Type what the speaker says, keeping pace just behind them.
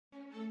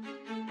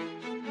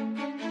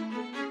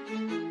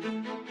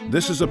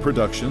This is a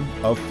production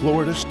of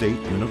Florida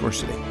State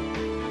University.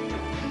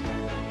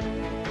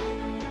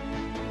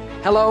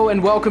 Hello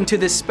and welcome to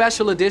this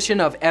special edition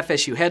of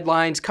FSU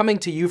Headlines, coming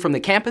to you from the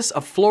campus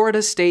of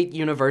Florida State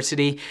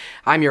University.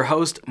 I'm your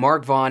host,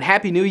 Mark Vaughn.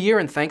 Happy New Year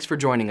and thanks for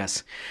joining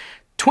us.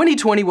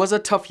 2020 was a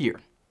tough year,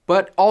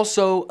 but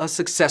also a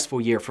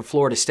successful year for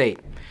Florida State.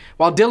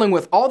 While dealing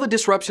with all the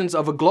disruptions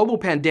of a global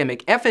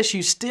pandemic,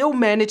 FSU still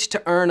managed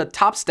to earn a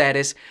top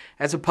status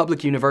as a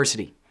public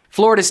university.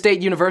 Florida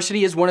State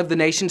University is one of the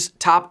nation's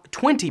top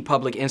 20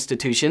 public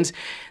institutions.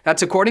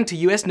 That's according to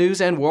U.S.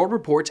 News & World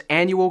Report's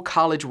annual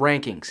college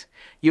rankings.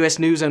 U.S.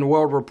 News &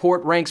 World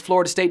Report ranks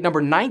Florida State number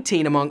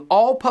 19 among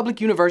all public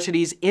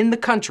universities in the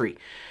country,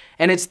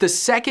 and it's the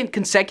second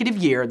consecutive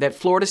year that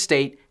Florida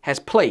State has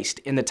placed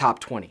in the top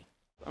 20.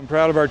 I'm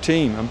proud of our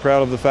team. I'm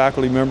proud of the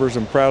faculty members.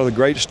 I'm proud of the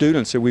great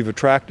students that we've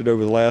attracted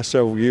over the last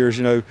several years.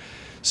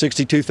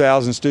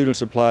 62,000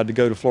 students applied to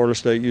go to Florida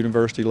State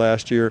University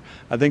last year.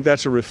 I think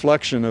that's a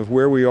reflection of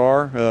where we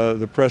are,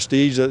 the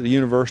prestige that the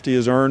university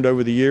has earned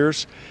over the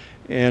years.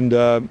 And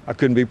I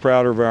couldn't be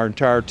prouder of our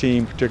entire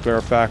team, particularly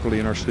our faculty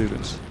and our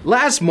students.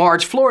 Last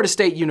March, Florida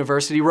State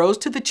University rose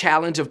to the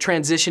challenge of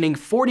transitioning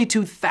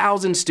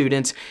 42,000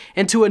 students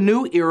into a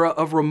new era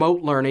of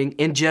remote learning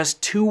in just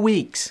 2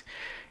 weeks.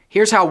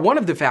 Here's how one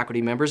of the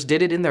faculty members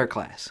did it in their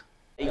class.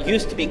 It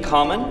used to be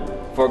common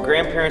for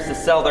grandparents to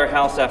sell their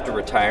house after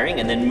retiring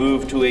and then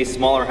move to a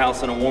smaller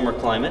house in a warmer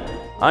climate.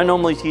 I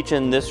normally teach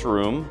in this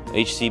room,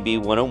 HCB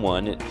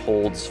 101. It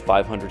holds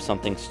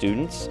 500-something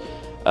students.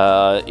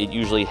 It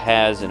usually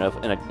has, in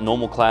a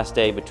normal class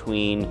day, for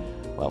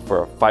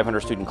a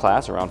 500-student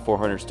class, around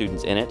 400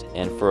 students in it,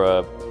 and for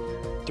a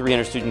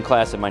 300-student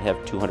class, it might have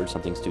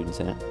 200-something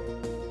students in it.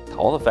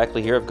 All the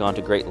faculty here have gone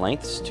to great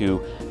lengths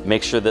to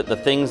make sure that the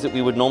things that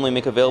we would normally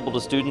make available to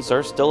students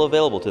are still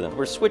available to them.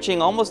 We're switching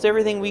almost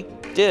everything we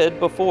did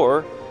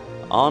before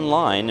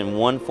online in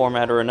one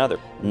format or another.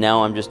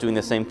 Now I'm just doing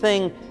the same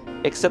thing,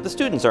 except the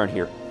students aren't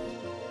here.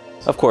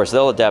 Of course,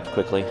 they'll adapt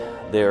quickly.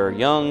 They're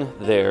young,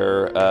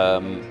 they're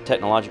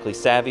technologically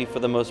savvy for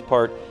the most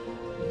part.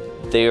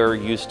 They're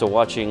used to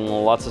watching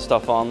lots of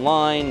stuff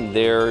online.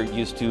 They're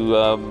used to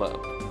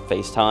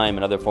FaceTime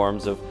and other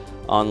forms of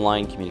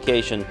online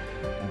communication.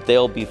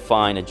 They'll be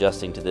fine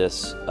adjusting to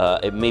this.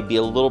 It may be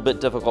a little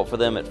bit difficult for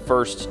them at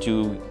first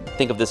to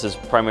think of this as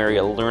primarily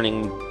a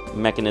learning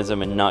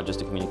mechanism and not just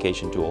a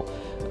communication tool,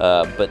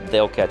 but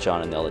they'll catch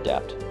on and they'll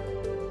adapt.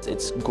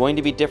 It's going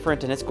to be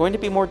different and it's going to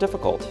be more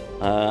difficult.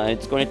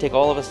 It's going to take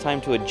all of us time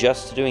to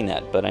adjust to doing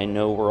that, but I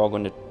know we're all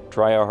going to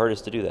try our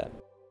hardest to do that.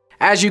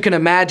 As you can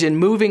imagine,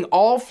 moving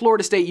all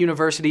Florida State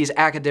University's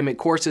academic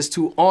courses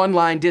to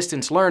online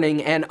distance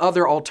learning and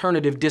other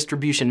alternative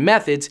distribution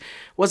methods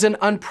was an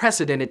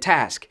unprecedented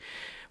task.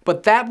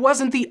 But that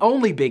wasn't the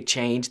only big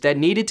change that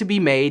needed to be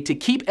made to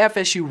keep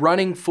FSU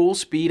running full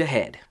speed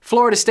ahead.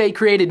 Florida State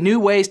created new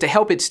ways to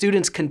help its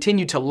students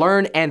continue to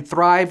learn and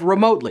thrive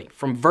remotely,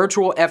 from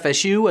Virtual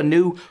FSU, a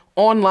new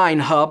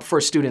online hub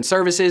for student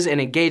services and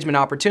engagement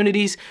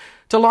opportunities,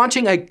 to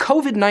launching a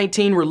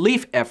COVID-19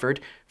 relief effort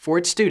for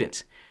its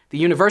students. The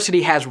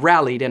university has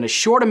rallied in a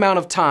short amount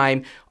of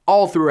time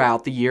all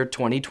throughout the year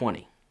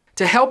 2020.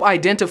 To help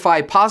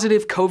identify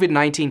positive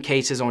COVID-19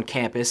 cases on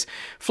campus,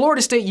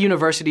 Florida State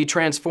University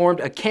transformed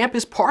a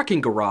campus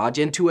parking garage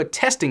into a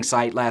testing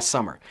site last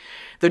summer.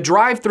 The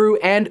drive-through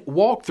and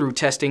walk-through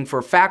testing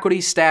for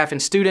faculty, staff,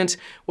 and students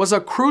was a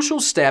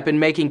crucial step in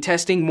making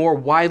testing more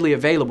widely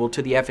available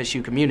to the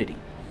FSU community.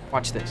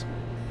 Watch this.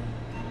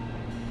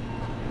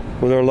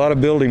 Well, there are a lot of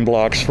building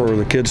blocks for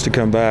the kids to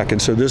come back,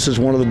 and so this is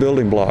one of the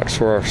building blocks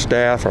for our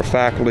staff, our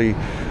faculty,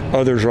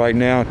 others right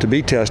now to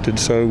be tested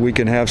so we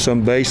can have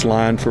some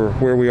baseline for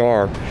where we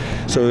are,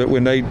 so that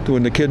when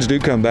the kids do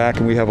come back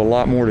and we have a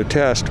lot more to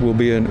test, we'll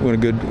be in a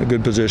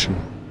good position.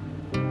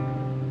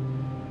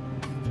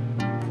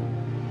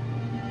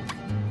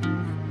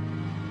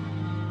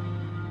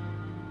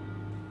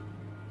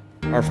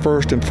 Our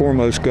first and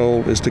foremost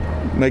goal is to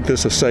make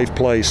this a safe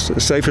place,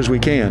 as safe as we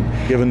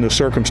can, given the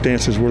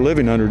circumstances we're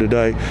living under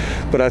today.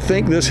 But I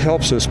think this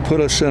helps us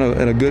put us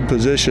in a good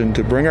position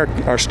to bring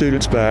our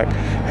students back,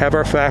 have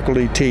our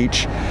faculty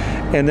teach,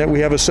 and that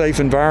we have a safe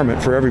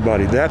environment for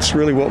everybody. That's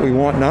really what we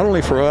want, not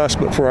only for us,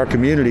 but for our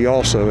community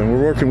also. And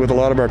we're working with a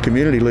lot of our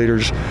community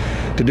leaders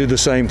to do the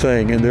same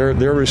thing, and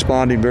they're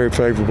responding very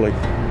favorably.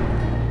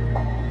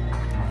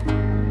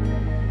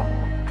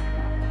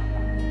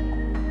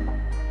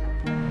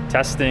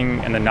 Testing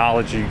and the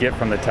knowledge you get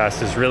from the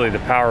test is really the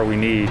power we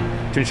need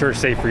to ensure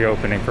safe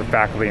reopening for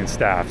faculty and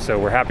staff. So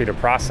we're happy to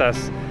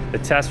process the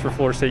test for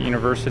Florida State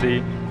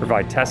University,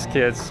 provide test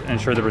kits, and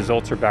ensure the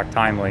results are back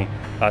timely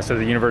so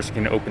the university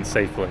can open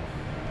safely.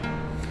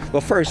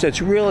 Well, first,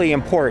 it's really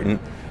important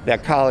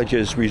that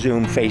colleges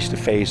resume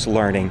face-to-face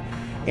learning.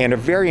 And a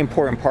very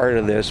important part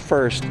of this,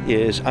 first,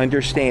 is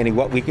understanding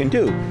what we can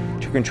do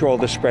to control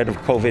the spread of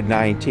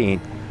COVID-19.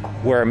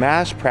 wear a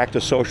mask,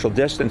 practice social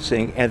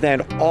distancing, and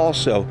then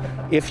also,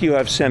 if you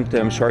have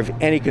symptoms or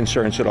have any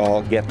concerns at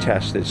all, get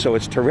tested. So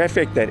it's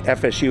terrific that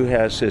FSU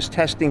has this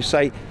testing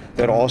site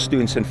that all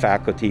students and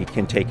faculty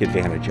can take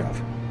advantage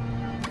of.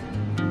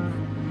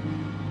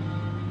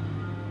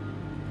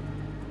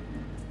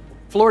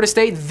 Florida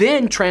State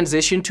then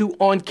transitioned to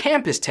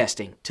on-campus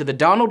testing to the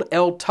Donald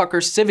L.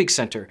 Tucker Civic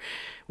Center,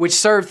 which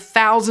served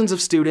thousands of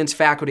students,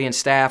 faculty, and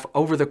staff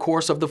over the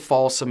course of the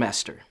fall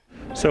semester.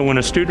 So when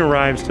a student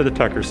arrives to the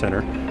Tucker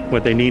Center,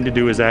 what they need to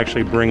do is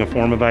actually bring a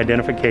form of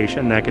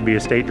identification. That could be a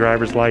state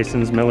driver's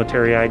license,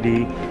 military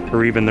ID,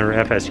 or even their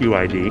FSU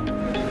ID.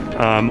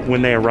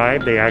 When they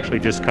arrive, they actually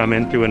just come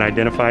in through an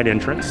identified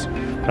entrance.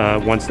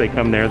 Once they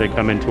come there, they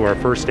come into our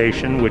first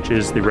station, which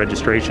is the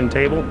registration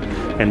table,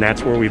 and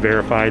that's where we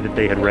verify that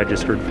they had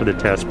registered for the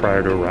test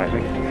prior to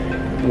arriving.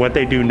 What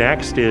they do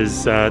next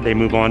is they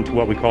move on to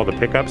what we call the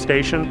pickup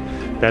station.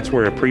 That's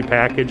where a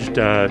prepackaged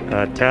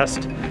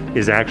test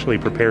is actually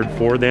prepared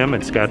for them.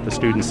 It's got the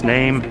student's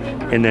name,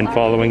 and then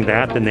following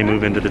that, then they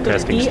move into the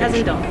testing D station. as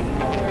in dog.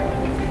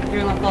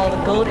 You're going to follow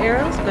the gold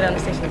arrows, go down to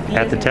station D.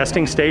 At the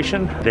testing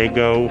station, they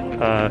go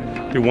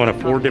through one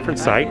of 4 different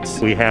sites.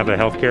 We have a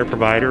healthcare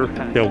provider.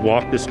 They'll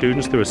walk the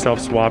students through a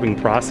self-swabbing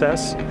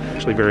process.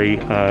 Actually very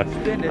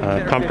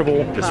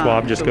comfortable. The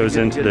swab just goes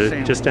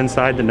into just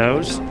inside the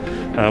nose.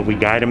 We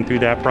guide them through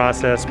that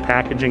process,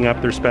 packaging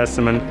up their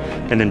specimen,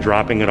 and then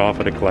dropping it off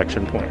at a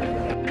collection point.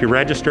 If you're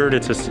registered,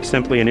 it's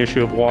simply an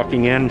issue of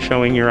walking in,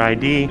 showing your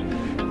ID,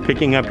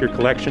 picking up your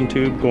collection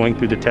tube, going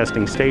through the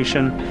testing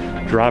station,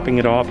 dropping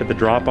it off at the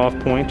drop-off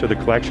point or the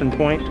collection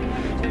point,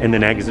 and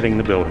then exiting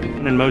the building.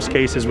 And in most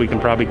cases, we can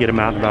probably get them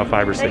out in about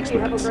 5 or 6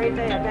 minutes. Have a great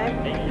day,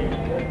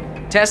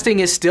 okay?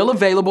 Testing is still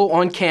available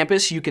on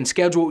campus. You can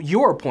schedule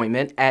your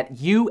appointment at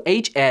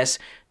uhs.fsu.edu.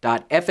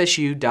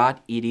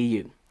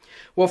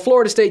 Well,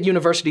 Florida State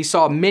University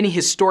saw many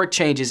historic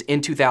changes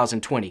in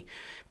 2020.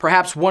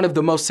 Perhaps one of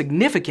the most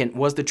significant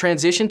was the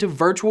transition to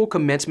virtual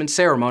commencement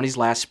ceremonies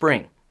last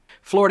spring.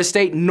 Florida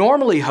State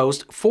normally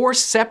hosts 4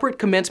 separate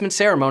commencement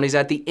ceremonies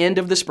at the end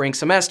of the spring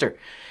semester.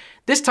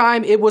 This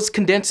time, it was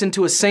condensed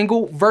into a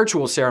single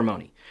virtual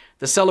ceremony.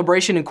 The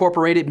celebration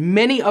incorporated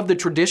many of the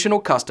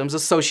traditional customs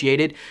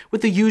associated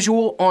with the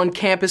usual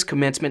on-campus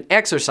commencement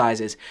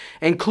exercises,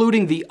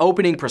 including the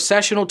opening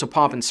processional to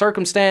pomp and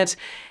circumstance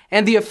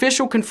and the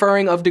official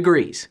conferring of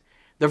degrees.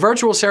 The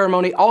virtual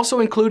ceremony also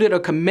included a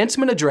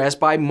commencement address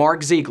by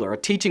Mark Ziegler, a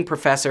teaching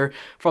professor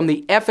from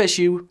the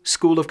FSU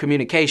School of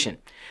Communication,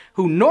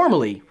 who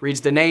normally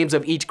reads the names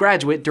of each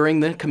graduate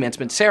during the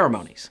commencement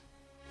ceremonies.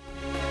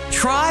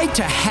 Try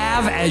to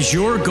have as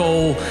your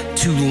goal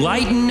to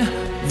lighten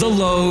the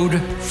load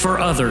for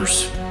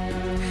others.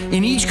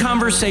 In each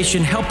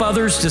conversation, help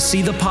others to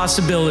see the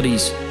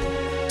possibilities.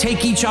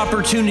 Take each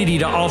opportunity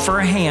to offer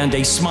a hand,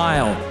 a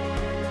smile.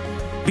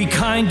 Be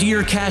kind to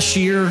your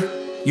cashier,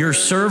 your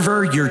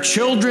server, your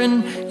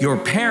children, your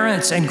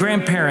parents and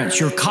grandparents,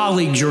 your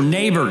colleagues, your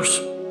neighbors.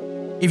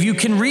 If you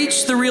can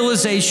reach the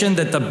realization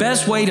that the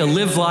best way to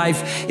live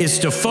life is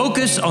to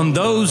focus on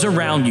those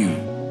around you,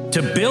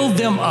 to build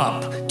them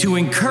up, to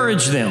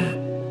encourage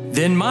them,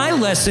 then my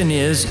lesson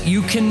is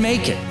you can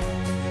make it.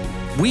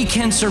 We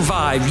can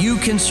survive, you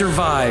can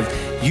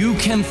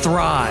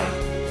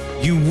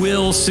thrive, you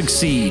will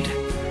succeed.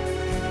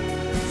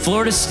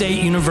 Florida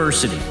State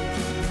University,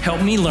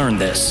 help me learn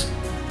this.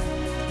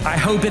 I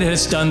hope it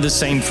has done the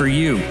same for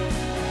you.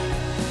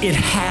 It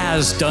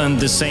has done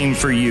the same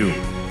for you.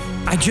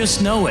 I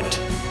just know it.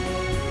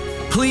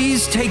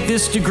 Please take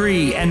this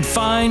degree and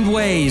find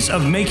ways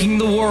of making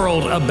the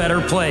world a better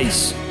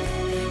place.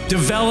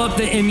 Develop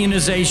the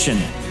immunization,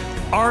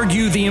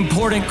 argue the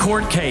important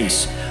court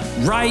case,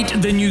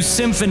 write the new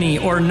symphony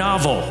or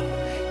novel,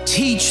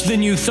 teach the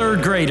new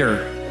 3rd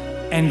grader,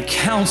 and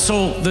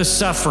counsel the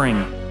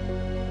suffering.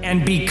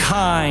 And be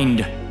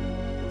kind,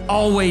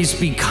 always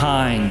be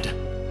kind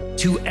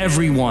to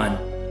everyone,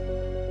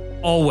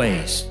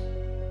 always.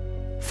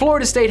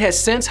 Florida State has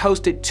since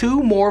hosted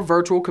 2 more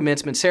virtual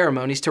commencement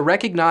ceremonies to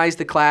recognize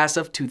the class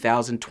of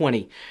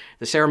 2020.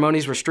 The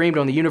ceremonies were streamed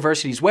on the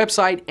university's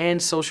website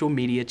and social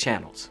media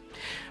channels.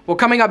 Well,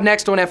 coming up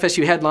next on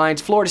FSU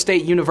Headlines, Florida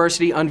State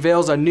University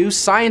unveils a new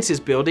sciences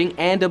building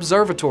and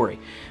observatory.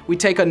 We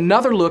take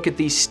another look at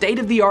these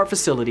state-of-the-art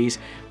facilities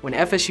when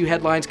FSU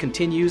Headlines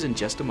continues in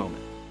just a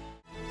moment.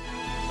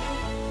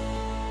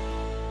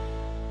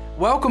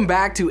 Welcome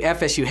back to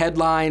FSU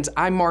Headlines.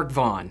 I'm Mark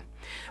Vaughn.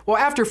 Well,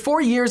 after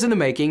 4 years in the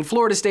making,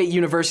 Florida State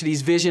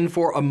University's vision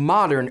for a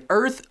modern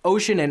Earth,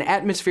 Ocean, and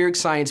Atmospheric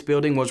Science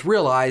building was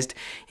realized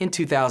in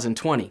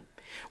 2020.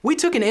 We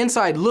took an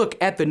inside look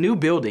at the new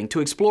building to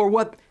explore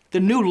what the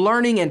new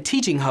learning and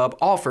teaching hub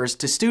offers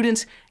to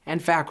students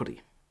and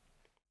faculty.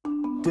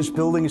 This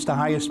building is the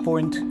highest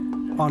point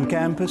on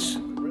campus.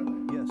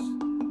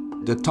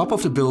 The top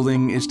of the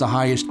building is the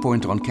highest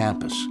point on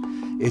campus.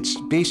 It's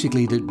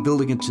basically the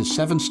building, it's a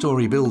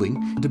 7-story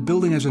building. The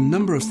building has a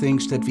number of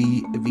things that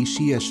we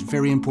see as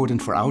very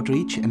important for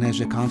outreach, and as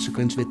a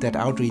consequence with that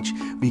outreach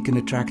we can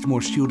attract more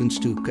students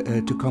to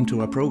come to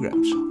our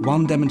programs.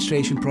 One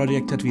demonstration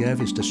project that we have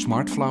is the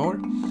Smart Flower.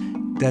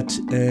 That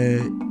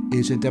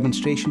is a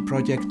demonstration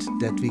project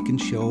that we can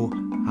show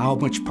how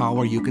much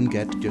power you can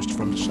get just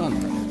from the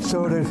sun.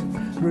 So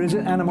there is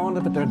an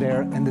anemometer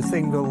there, and the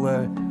thing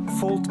will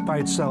fold by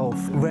itself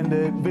when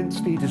the wind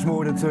speed is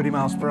more than 30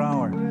 miles per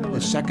hour. The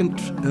second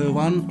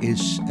one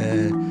is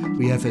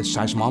we have a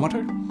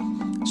seismometer,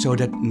 so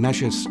that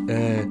measures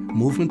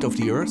movement of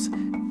the earth.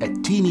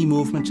 Teeny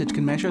movements it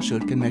can measure, so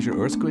it can measure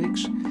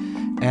earthquakes.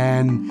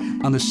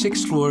 And on the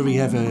 6th floor we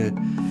have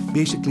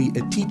basically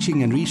a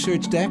teaching and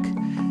research deck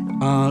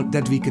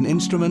that we can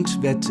instrument,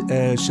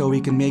 so we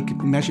can make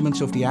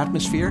measurements of the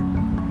atmosphere.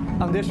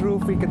 On this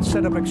roof we can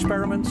set up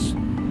experiments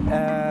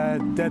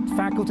that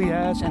faculty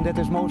has, and that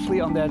is mostly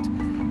on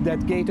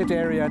that gated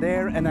area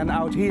there. And then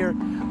out here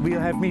we'll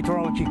have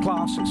meteorology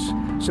classes,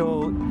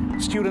 so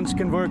students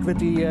can work with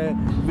the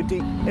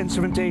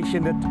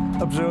instrumentation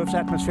that observes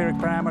atmospheric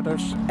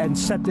parameters and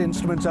set the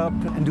instruments up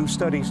and do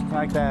studies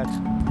like that.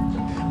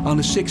 On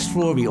the 6th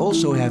floor we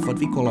also have what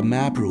we call a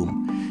map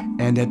room,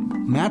 and that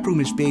map room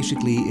is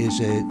basically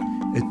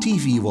a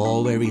TV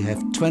wall where we have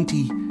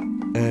 20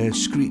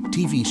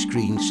 TV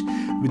screens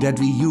that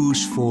we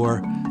use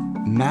for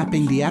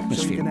mapping the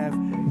atmosphere. So you can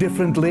have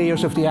different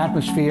layers of the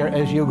atmosphere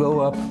as you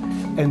go up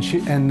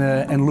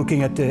and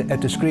looking at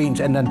the screens,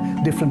 and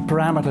then different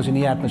parameters in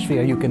the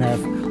atmosphere you can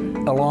have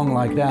along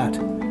like that.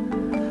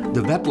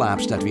 The wet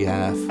labs that we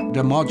have,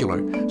 they're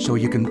modular, so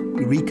you can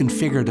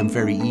reconfigure them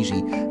very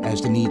easy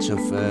as the needs of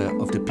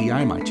the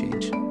PI might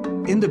change.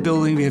 In the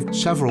building we have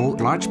several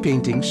large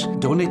paintings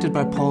donated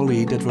by Paul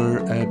Lee that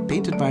were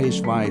painted by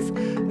his wife,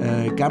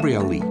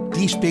 Gabrielle Lee.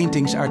 These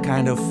paintings are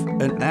kind of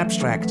an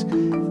abstract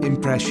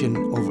impression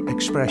or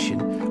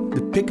expression.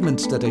 The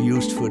pigments that are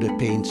used for the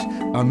paints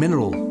are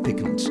mineral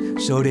pigments,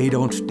 so they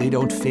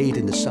don't fade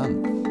in the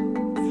sun.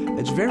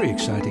 It's very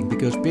exciting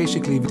because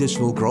basically this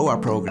will grow our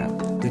program,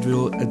 that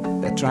will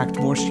attract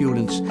more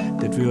students,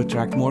 that will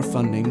attract more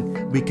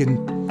funding. We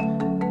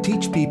can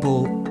teach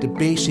people the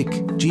basic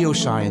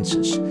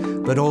geosciences,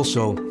 but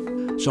also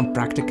some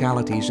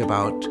practicalities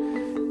about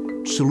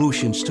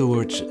solutions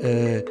towards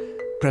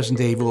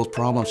present-day world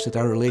problems that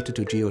are related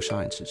to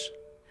geosciences.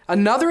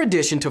 Another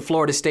addition to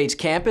Florida State's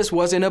campus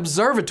was an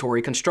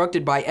observatory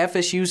constructed by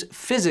FSU's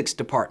physics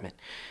department.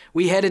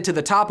 We headed to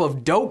the top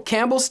of Doak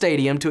Campbell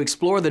Stadium to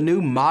explore the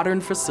new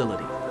modern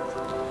facility.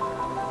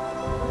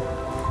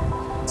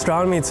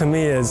 Astronomy to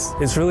me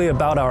is really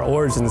about our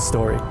origin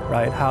story,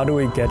 right? How do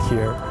we get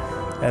here?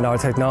 And our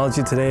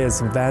technology today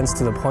is advanced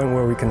to the point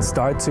where we can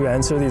start to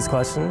answer these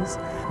questions.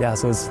 Yeah,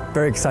 so it's a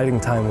very exciting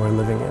time we're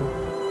living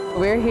in.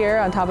 We're here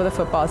on top of the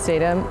football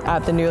stadium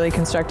at the newly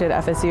constructed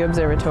FSU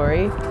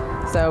Observatory.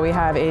 So we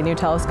have a new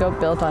telescope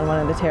built on one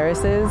of the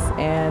terraces,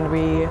 and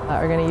we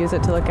are going to use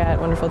it to look at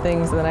wonderful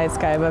things in the night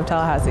sky above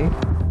Tallahassee.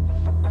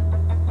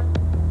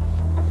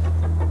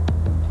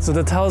 So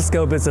the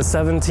telescope is a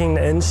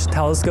 17-inch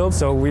telescope,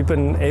 so we've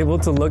been able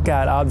to look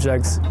at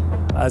objects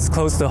as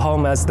close to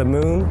home as the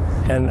moon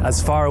and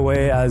as far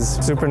away as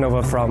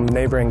supernova from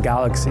neighboring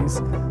galaxies.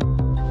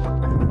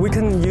 We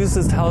can use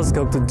this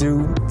telescope to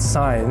do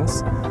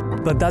science,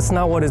 but that's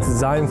not what it's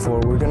designed for.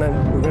 We're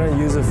gonna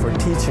use it for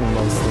teaching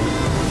mostly.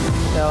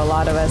 So a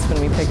lot of us, when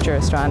we picture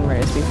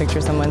astronomers, we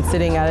picture someone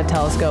sitting at a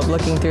telescope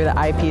looking through the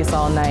eyepiece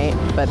all night.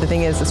 But the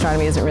thing is,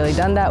 astronomy isn't really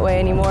done that way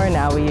anymore.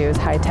 Now we use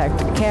high-tech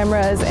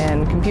cameras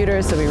and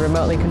computers, so we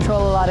remotely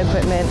control a lot of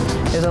equipment.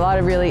 There's a lot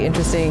of really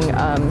interesting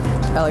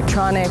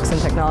electronics and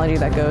technology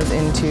that goes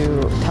into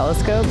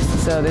telescopes.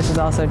 So this is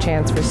also a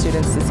chance for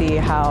students to see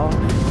how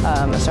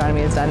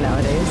astronomy is done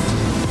nowadays.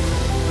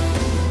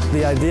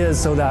 The idea is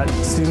so that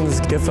students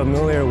get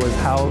familiar with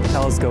how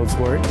telescopes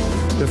work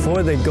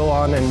before they go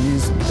on and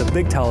use the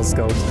big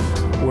telescopes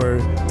where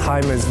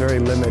time is very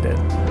limited.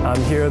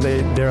 Here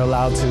they're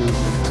allowed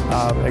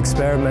to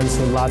experiment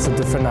with lots of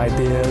different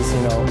ideas,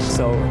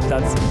 so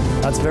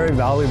that's very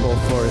valuable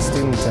for a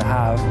student to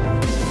have.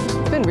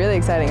 It's been really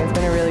exciting. It's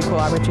been a really cool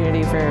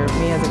opportunity for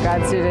me as a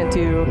grad student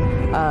to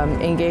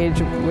engage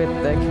with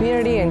the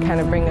community and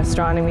kind of bring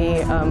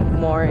astronomy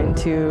more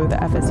into the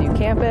FSU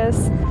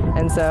campus.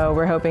 And so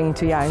we're hoping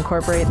to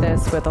incorporate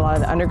this with a lot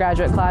of the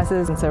undergraduate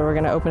classes, and so we're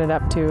going to open it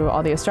up to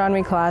all the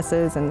astronomy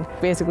classes and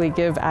basically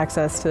give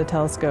access to the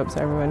telescope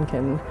so everyone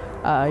can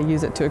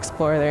use it to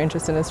explore their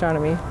interest in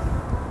astronomy.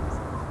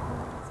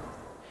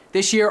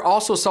 This year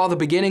also saw the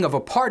beginning of a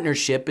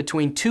partnership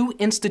between two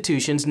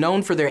institutions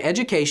known for their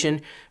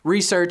education,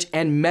 research,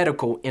 and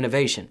medical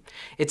innovation.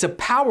 It's a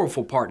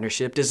powerful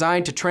partnership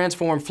designed to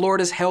transform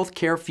Florida's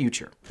healthcare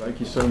future. Thank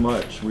you so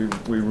much. We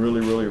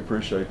really, really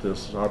appreciate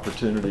this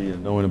opportunity,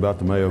 and knowing about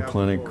the Mayo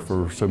Clinic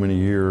for so many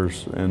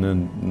years, and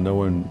then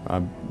knowing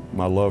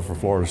my love for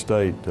Florida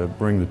State, to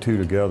bring the two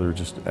together,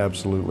 just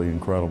absolutely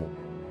incredible.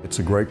 It's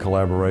a great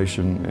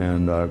collaboration,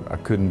 and I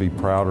couldn't be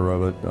prouder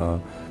of it.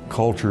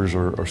 Cultures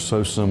are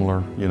so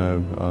similar,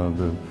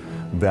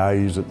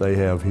 values that they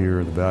have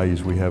here, the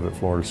values we have at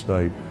Florida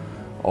State,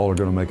 all are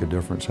going to make a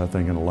difference, I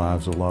think, in the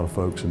lives of a lot of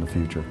folks in the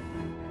future.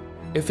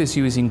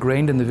 FSU is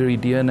ingrained in the very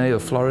DNA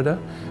of Florida,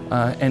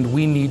 and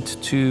we need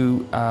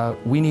to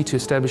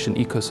establish an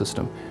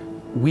ecosystem.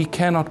 We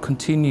cannot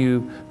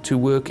continue to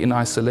work in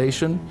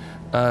isolation.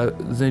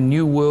 The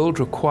new world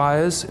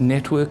requires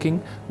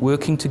networking,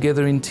 working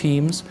together in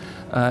teams,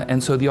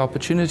 and so the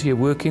opportunity of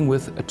working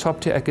with a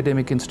top-tier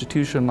academic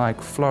institution like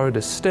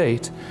Florida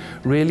State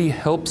really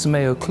helps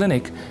Mayo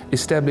Clinic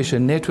establish a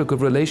network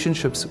of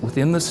relationships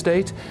within the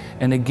state,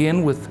 and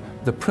again with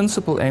the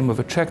principal aim of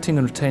attracting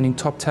and retaining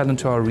top talent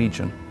to our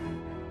region.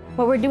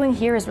 What we're doing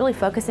here is really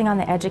focusing on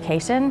the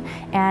education,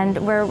 and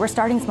we're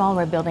starting small and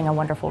we're building a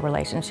wonderful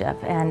relationship.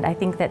 And I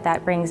think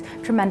that brings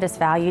tremendous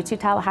value to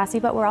Tallahassee,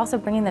 but we're also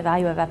bringing the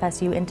value of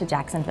FSU into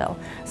Jacksonville.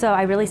 So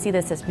I really see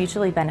this as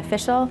mutually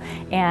beneficial,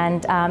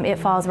 and it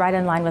falls right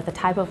in line with the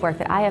type of work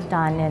that I have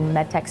done in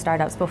medtech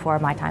startups before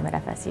my time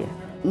at FSU.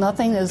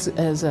 Nothing is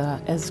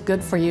as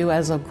good for you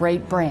as a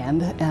great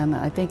brand, and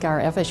I think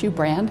our FSU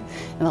brand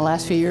in the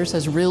last few years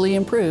has really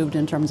improved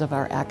in terms of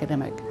our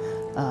academic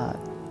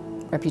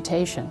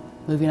reputation,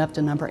 moving up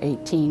to number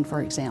 18,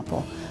 for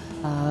example.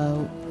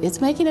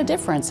 It's making a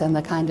difference in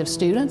the kind of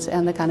students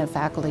and the kind of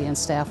faculty and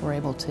staff we're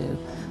able to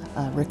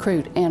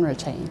recruit and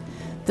retain.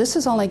 This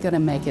is only going to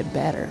make it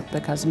better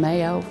because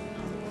Mayo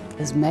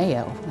is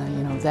Mayo.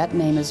 You know, that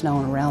name is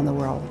known around the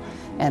world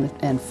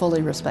and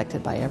fully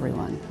respected by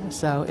everyone.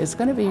 So it's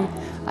going to be,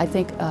 I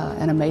think,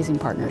 an amazing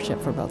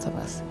partnership for both of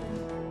us.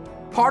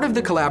 Part of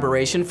the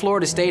collaboration,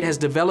 Florida State has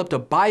developed a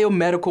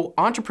biomedical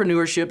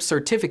entrepreneurship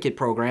certificate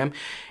program,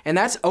 and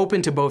that's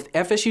open to both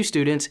FSU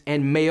students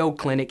and Mayo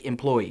Clinic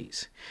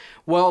employees.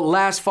 Well,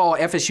 last fall,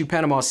 FSU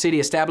Panama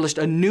City established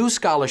a new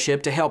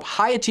scholarship to help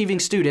high-achieving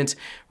students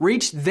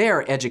reach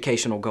their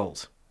educational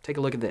goals. Take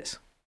a look at this.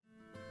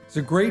 It's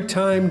a great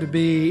time to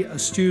be a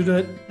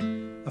student,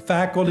 a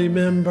faculty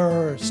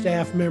member, a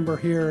staff member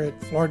here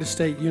at Florida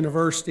State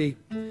University.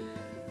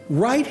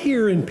 Right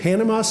here in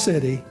Panama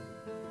City,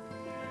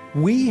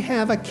 we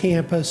have a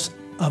campus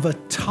of a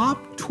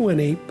top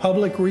 20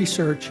 public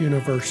research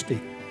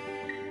university.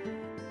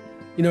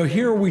 You know,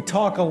 here we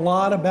talk a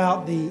lot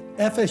about the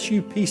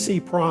FSU PC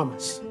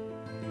Promise.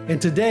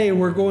 And today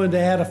we're going to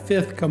add a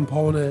fifth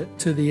component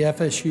to the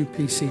FSU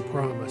PC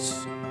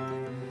Promise.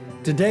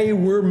 Today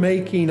we're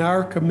making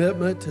our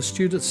commitment to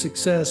student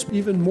success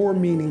even more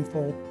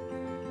meaningful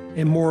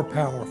and more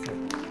powerful.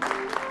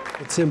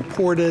 It's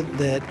important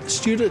that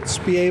students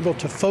be able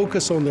to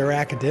focus on their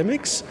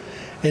academics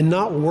and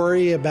not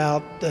worry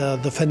about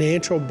the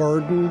financial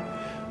burden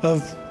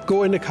of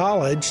going to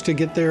college to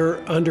get their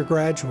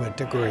undergraduate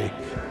degree.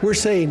 We're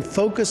saying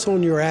focus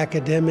on your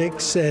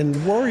academics and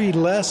worry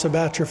less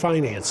about your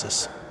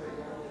finances.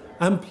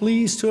 I'm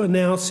pleased to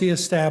announce the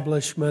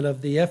establishment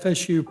of the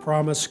FSU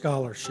Promise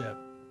Scholarship.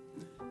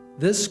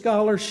 This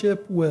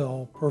scholarship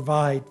will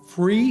provide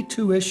free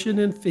tuition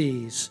and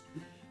fees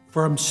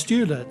from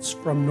students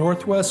from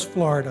Northwest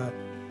Florida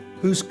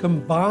whose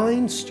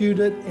combined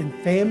student and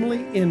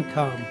family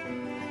income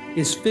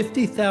is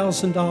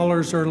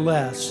 $50,000 or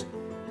less,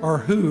 or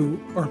who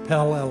are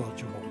Pell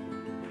eligible.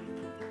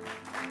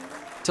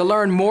 To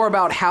learn more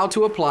about how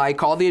to apply,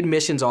 call the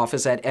admissions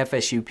office at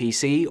FSU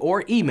PC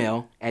or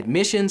email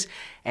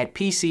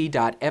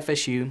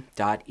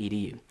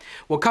admissions@pc.fsu.edu.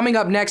 Well, coming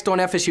up next on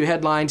FSU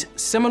Headlines,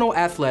 Seminole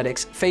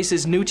Athletics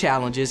faces new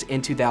challenges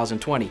in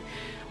 2020.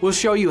 We'll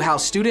show you how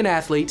student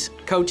athletes,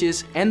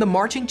 coaches, and the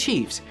Marching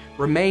Chiefs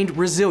remained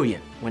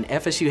resilient when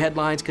FSU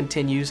Headlines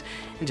continues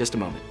in just a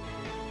moment.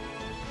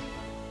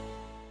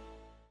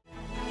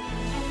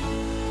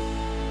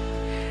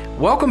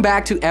 Welcome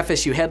back to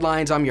FSU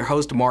Headlines. I'm your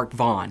host, Mark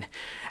Vaughn.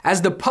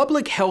 As the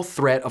public health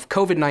threat of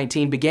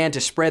COVID-19 began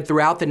to spread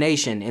throughout the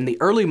nation in the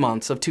early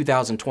months of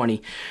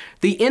 2020,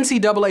 the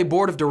NCAA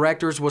Board of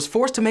Directors was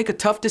forced to make a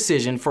tough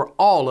decision for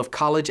all of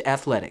college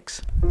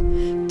athletics.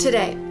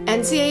 Today,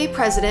 NCAA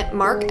President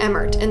Mark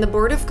Emmert and the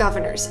Board of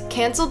Governors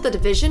canceled the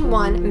Division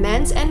I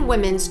men's and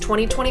women's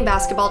 2020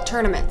 basketball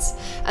tournaments,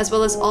 as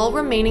well as all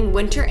remaining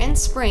winter and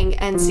spring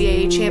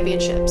NCAA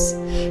championships.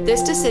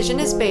 This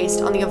decision is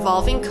based on the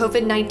evolving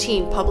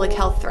COVID-19 public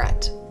health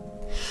threat.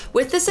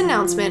 With this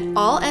announcement,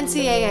 all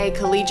NCAA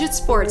collegiate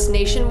sports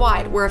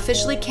nationwide were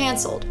officially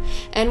canceled,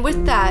 and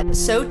with that,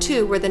 so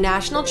too were the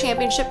national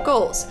championship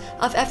goals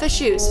of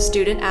FSU's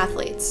student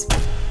athletes.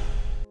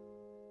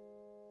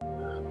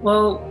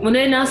 Well, when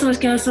the announcement was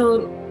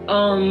canceled,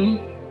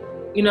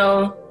 you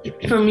know,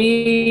 for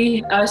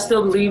me, I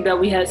still believe that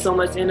we had so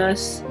much in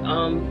us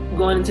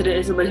going into the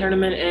NCAA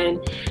tournament. And,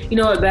 you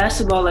know, at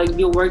basketball, like,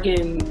 you're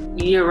working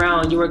year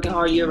round, you're working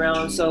hard year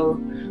round. So,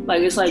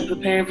 like, it's like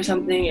preparing for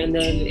something and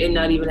then it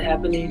not even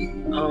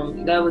happening.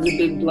 That was a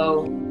big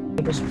blow.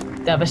 It was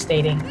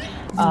devastating.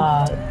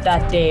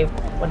 That day,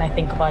 when I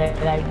think about it,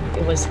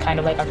 it was kind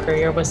of like our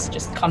career was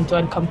just come to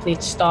a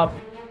complete stop.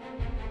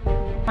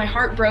 My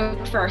heart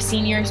broke for our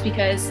seniors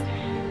because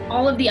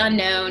all of the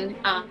unknown,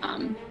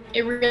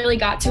 it really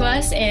got to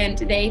us, and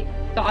they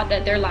thought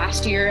that their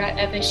last year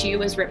at FSU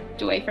was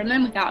ripped away from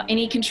them without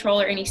any control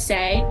or any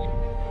say.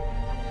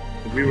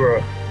 We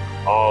were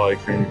all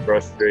extremely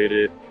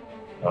frustrated,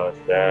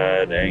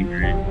 sad,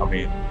 angry. I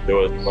mean, there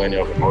was plenty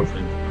of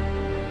emotions,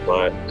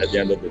 but at the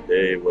end of the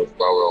day, it was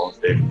for our own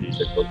safety,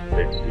 the coach's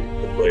safety,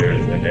 the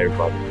players, and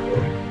everybody.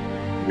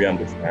 So we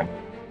understand.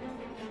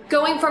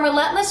 Going from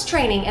relentless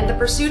training and the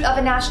pursuit of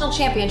a national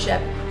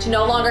championship to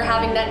no longer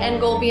having that end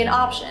goal be an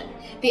option,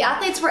 the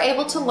athletes were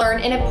able to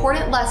learn an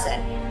important lesson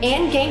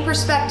and gain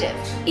perspective,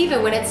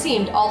 even when it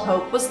seemed all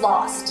hope was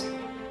lost.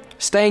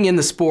 Staying in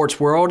the sports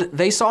world,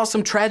 they saw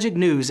some tragic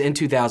news in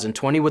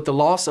 2020 with the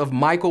loss of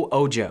Michael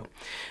Ojo.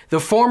 The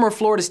former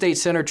Florida State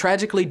center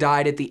tragically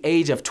died at the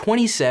age of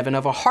 27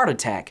 of a heart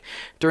attack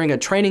during a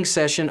training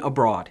session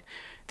abroad.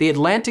 The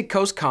Atlantic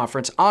Coast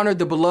Conference honored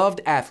the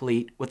beloved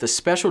athlete with a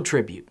special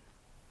tribute.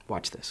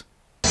 Watch this.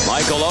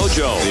 Michael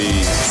Ojo,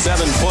 the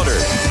 7-footer,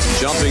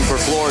 jumping for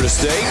Florida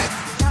State.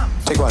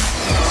 Take one.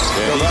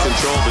 And he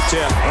controlled the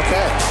tip.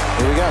 Okay,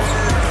 here we go.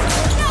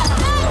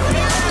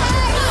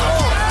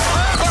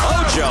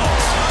 Ojo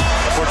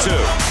for 2.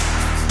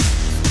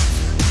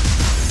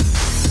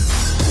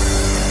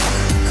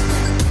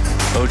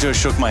 Ojo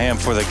shook my hand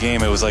before the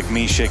game. It was like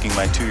me shaking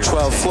my 2-year-old.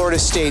 12, Florida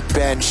State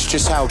bench,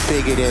 just how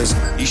big it is.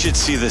 You should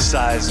see the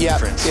size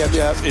difference.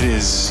 Yep. It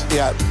is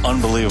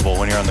unbelievable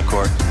when you're on the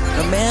court.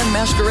 A man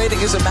masquerading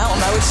as a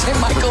mountain, I would say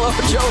Michael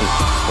Ojo.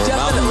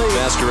 Definitely.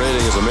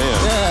 Masquerading as a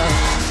man.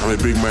 Yeah. I'm a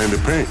big man in the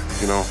paint,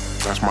 you know.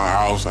 That's my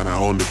house and I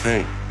own the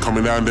paint.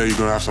 Coming down there, you're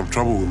going to have some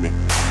trouble with me.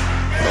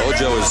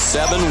 Ojo is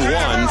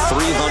 7'1",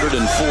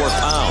 304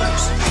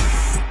 pounds.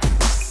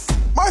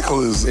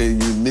 Michael is a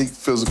unique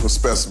physical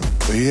specimen.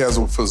 He has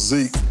a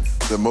physique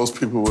that most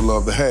people would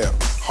love to have.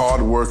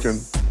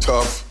 Hard-working,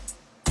 tough,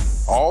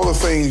 all the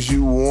things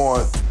you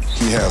want,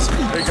 he has them.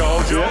 There you go,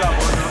 Ojo.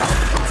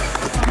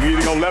 You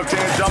either go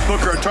left-hand jump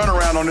hook or a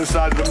turnaround on this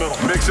side of the middle.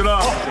 Mix it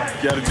up.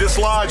 You got to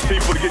dislodge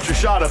people to get your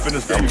shot up in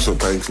this game. I'm so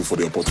thankful for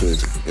the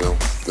opportunity, you know.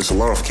 There's a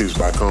lot of kids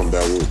back home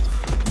that will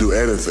do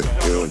anything,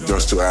 you know,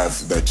 just to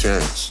have that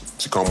chance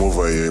to come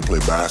over here and play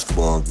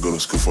basketball, go to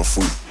school for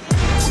free.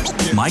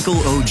 Michael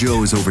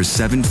Ojo is over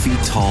 7 feet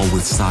tall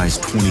with size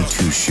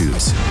 22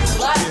 shoes.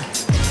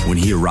 When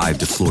he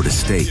arrived at Florida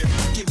State,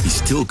 he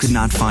still could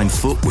not find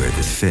footwear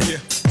that fit.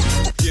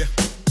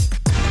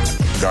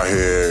 Got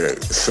here,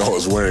 so I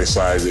was wearing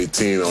size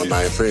 18 or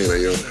 19,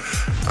 and, you know,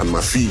 and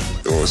my feet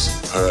was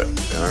hurt.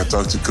 And I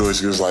talked to coach,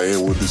 he was like, hey,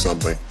 we'll do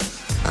something.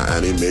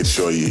 And he made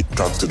sure he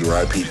talked to the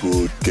right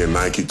people, get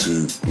Nike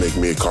to make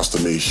me a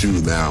custom-made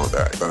shoe now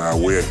that I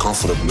wear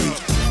comfortably.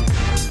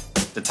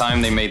 The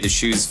time they made the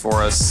shoes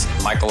for us,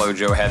 Michael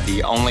Ojo had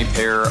the only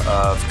pair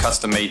of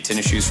custom-made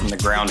tennis shoes from the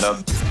ground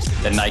up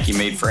that Nike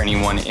made for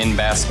anyone in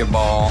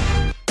basketball.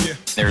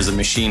 There's a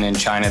machine in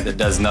China that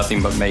does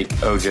nothing but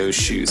make Ojo's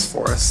shoes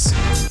for us.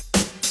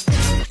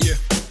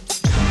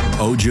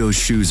 Ojo's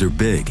shoes are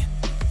big,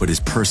 but his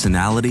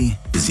personality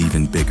is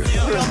even bigger.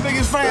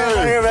 Biggest fan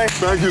right here, man.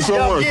 Thank you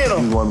so much. He's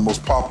one of the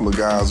most popular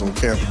guys on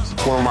campus.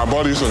 One of my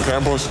buddies on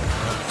campus,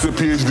 he's a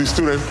PhD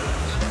student.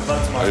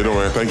 How you doing,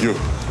 man? Thank you.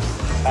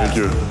 Thank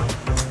you.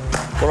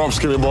 What up,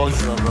 skinny boy?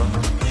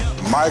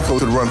 Michael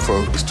could run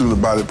for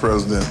student body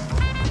president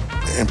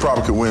and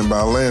probably could win by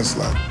a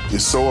landslide. You're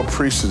so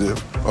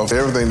appreciative of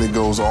everything that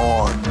goes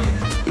on.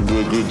 They do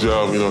a good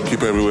job, you know,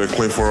 keep everywhere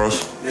clean for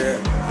us. Yeah.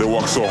 They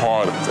work so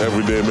hard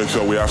every day, make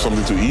sure we have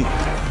something to eat.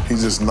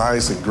 He's just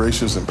nice and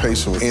gracious and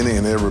patient with any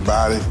and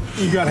everybody.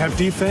 You gotta have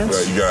defense.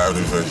 Right, you gotta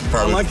have defense.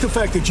 Probably. I like the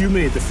fact that you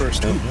made the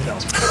first team.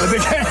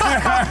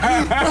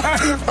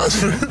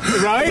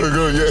 Right?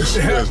 Good, yes.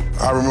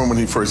 I remember when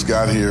he first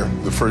got here,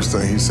 the first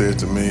thing he said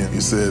to me, he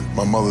said,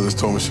 my mother just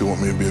told me she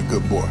wanted me to be a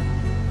good boy.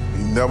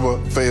 He never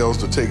fails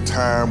to take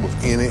time with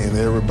any and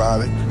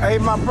everybody. Hey,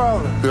 my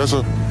brother. Yes,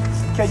 sir.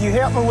 Can you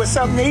help me with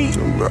something to eat?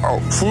 Oh,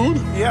 food?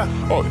 Yeah.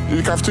 Oh,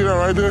 you cafeteria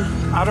right there?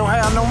 I don't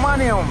have no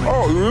money on me.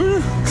 Oh,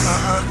 really?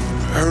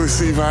 Let me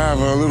see if I have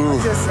a little...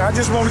 I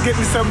just want to get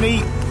me something to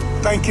eat.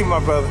 Thank you, my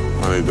brother.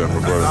 I need that, my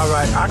brother. All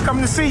right, I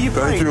come to see you.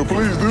 Thank you,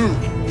 please do.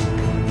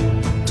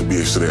 To be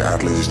a student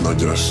athlete is not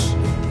just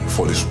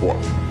for the sport.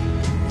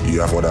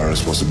 You have other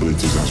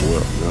responsibilities as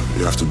well.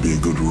 You have to be a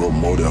good role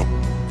model.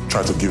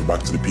 Try to give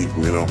back to the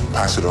people, you know,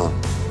 pass it on,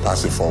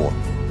 pass it forward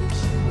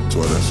to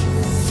others.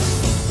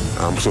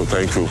 I'm so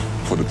thankful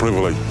for the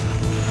privilege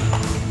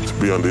to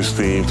be on this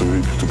team,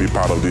 to be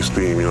part of this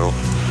team, you know.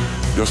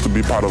 Just to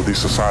be part of this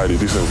society,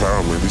 this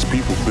environment, these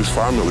people, this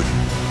family,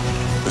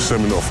 the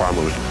Seminole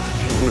family.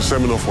 It's been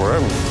Seminole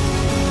forever.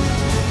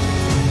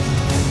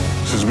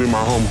 She's been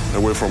my home,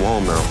 away from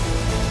home now.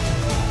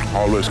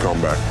 Always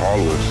come back,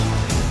 always.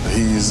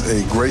 He's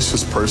a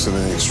gracious person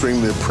and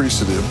extremely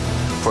appreciative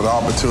for the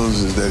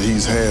opportunities that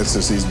he's had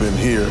since he's been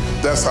here.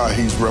 That's how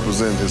he's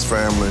represented his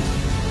family,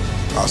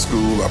 our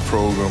school, our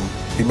program.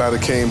 He might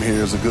have came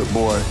here as a good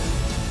boy,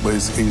 but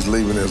he's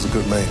leaving as a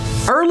good man.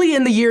 Early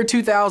in the year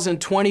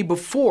 2020,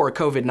 before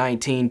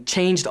COVID-19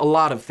 changed a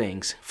lot of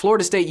things,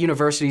 Florida State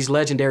University's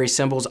legendary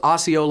symbols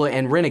Osceola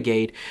and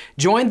Renegade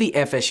joined the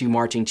FSU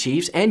Marching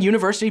Chiefs and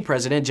University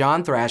President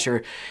John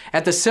Thrasher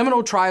at the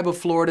Seminole Tribe of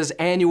Florida's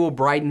annual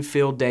Brighton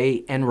Field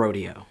Day and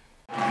Rodeo.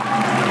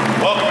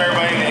 Welcome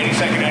everybody to the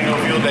 82nd Annual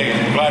Field Day.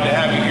 Glad to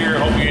have you here.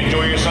 Hope you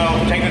enjoy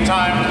yourself. Take the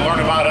time to learn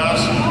about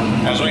us,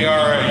 as we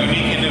are a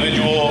unique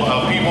individual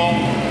of people.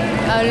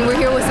 We're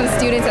here with some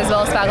students as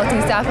well as faculty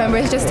and staff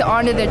members just to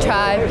honor their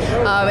tribe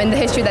and the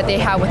history that they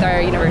have with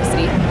our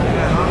university.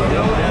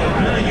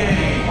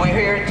 We're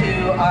here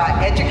to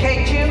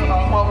educate you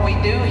on what we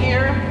do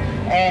here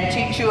and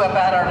teach you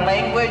about our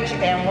language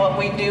and what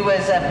we do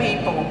as a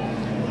people.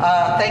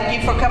 Thank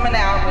you for coming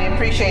out. We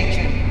appreciate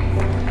you.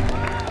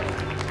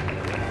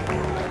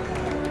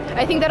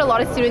 I think that a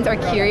lot of students are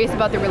curious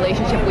about the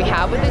relationship we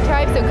have with the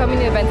tribe, so coming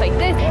to events like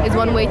this is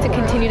one way to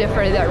continue to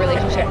further that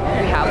relationship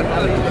we have with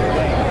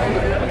them.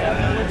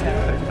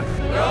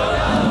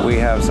 We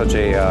have such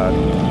a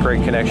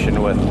great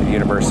connection with the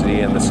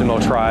university and the Seminole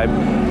tribe,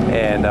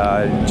 and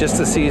just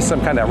to see some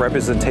kind of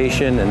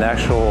representation and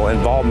actual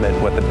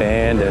involvement with the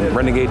band and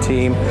Renegade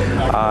team,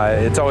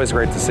 it's always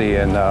great to see,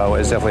 and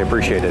it's definitely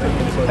appreciated.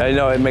 And, you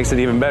know, it makes it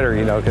even better,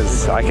 you know,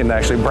 because I can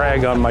actually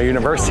brag on my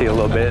university a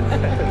little bit.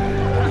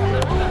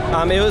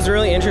 It was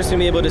really interesting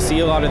to be able to see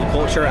a lot of the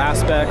culture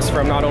aspects,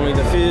 from not only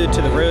the food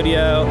to the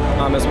rodeo,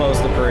 as well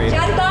as the parade.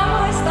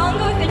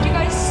 Thank you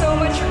guys so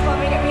much for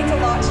coming. It means a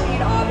lot to me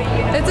and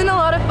Abby. It's been a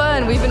lot of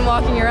fun. We've been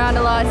walking around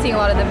a lot, seeing a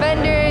lot of the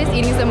vendors,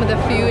 eating some of the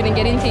food, and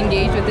getting to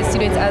engage with the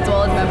students as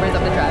well as members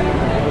of the tribe.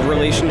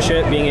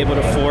 Relationship, being able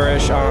to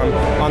flourish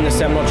on the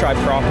Seminole tribe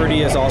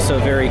property is also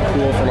very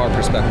cool from our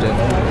perspective.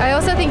 I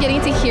also think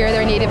getting to hear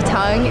their native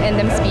tongue and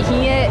them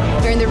speaking it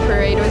during their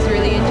parade was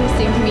really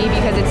interesting to me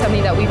because it's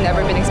something that we've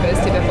never been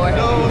exposed to before.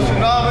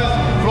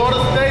 Florida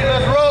State,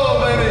 let's roll,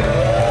 baby!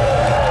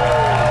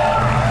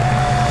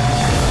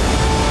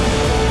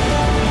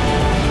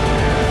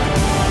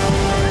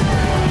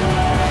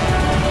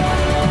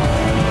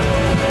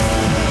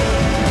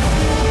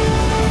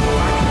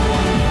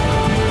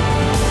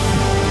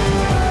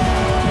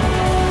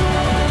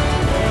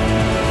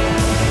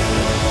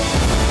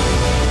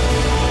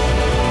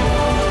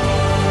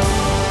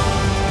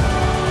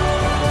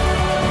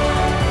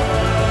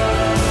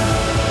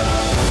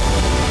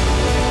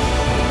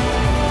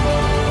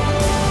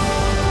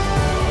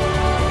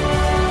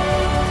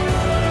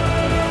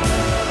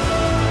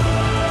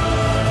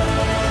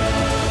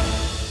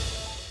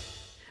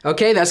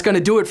 Okay, that's going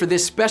to do it for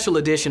this special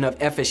edition of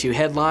FSU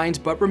Headlines,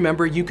 but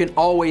remember, you can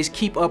always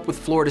keep up with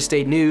Florida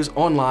State news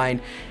online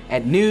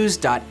at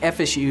news.fsu.edu.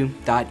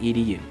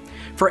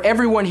 For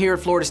everyone here at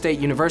Florida State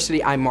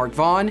University, I'm Mark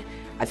Vaughn.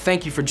 I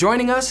thank you for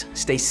joining us.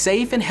 Stay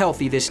safe and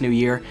healthy this new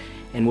year,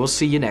 and we'll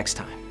see you next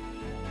time.